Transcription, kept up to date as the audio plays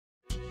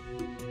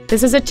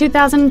This is a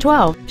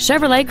 2012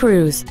 Chevrolet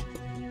Cruze.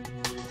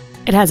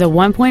 It has a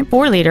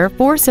 1.4-liter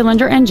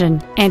four-cylinder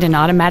engine and an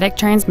automatic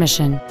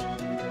transmission.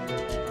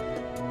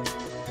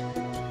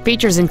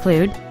 Features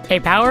include a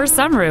power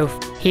sunroof,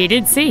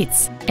 heated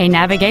seats, a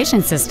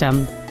navigation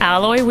system,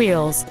 alloy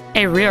wheels,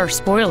 a rear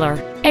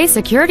spoiler, a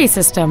security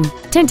system,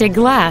 tinted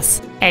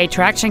glass, a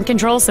traction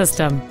control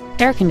system,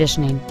 air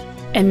conditioning,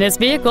 and this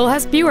vehicle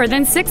has fewer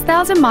than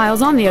 6,000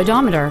 miles on the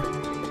odometer.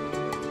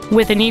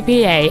 With an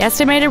EPA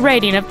estimated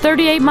rating of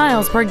 38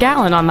 miles per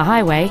gallon on the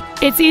highway,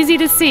 it's easy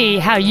to see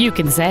how you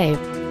can save.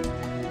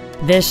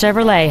 This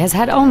Chevrolet has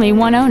had only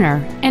one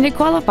owner, and it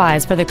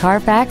qualifies for the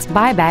Carfax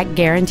buyback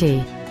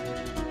guarantee.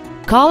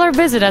 Call or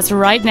visit us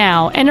right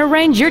now and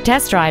arrange your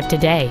test drive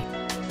today.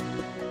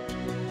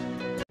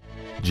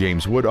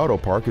 James Wood Auto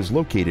Park is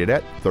located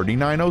at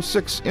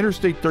 3906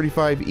 Interstate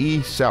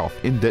 35E South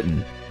in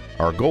Denton.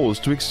 Our goal is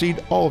to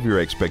exceed all of your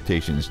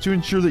expectations to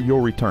ensure that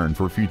you'll return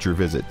for future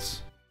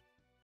visits.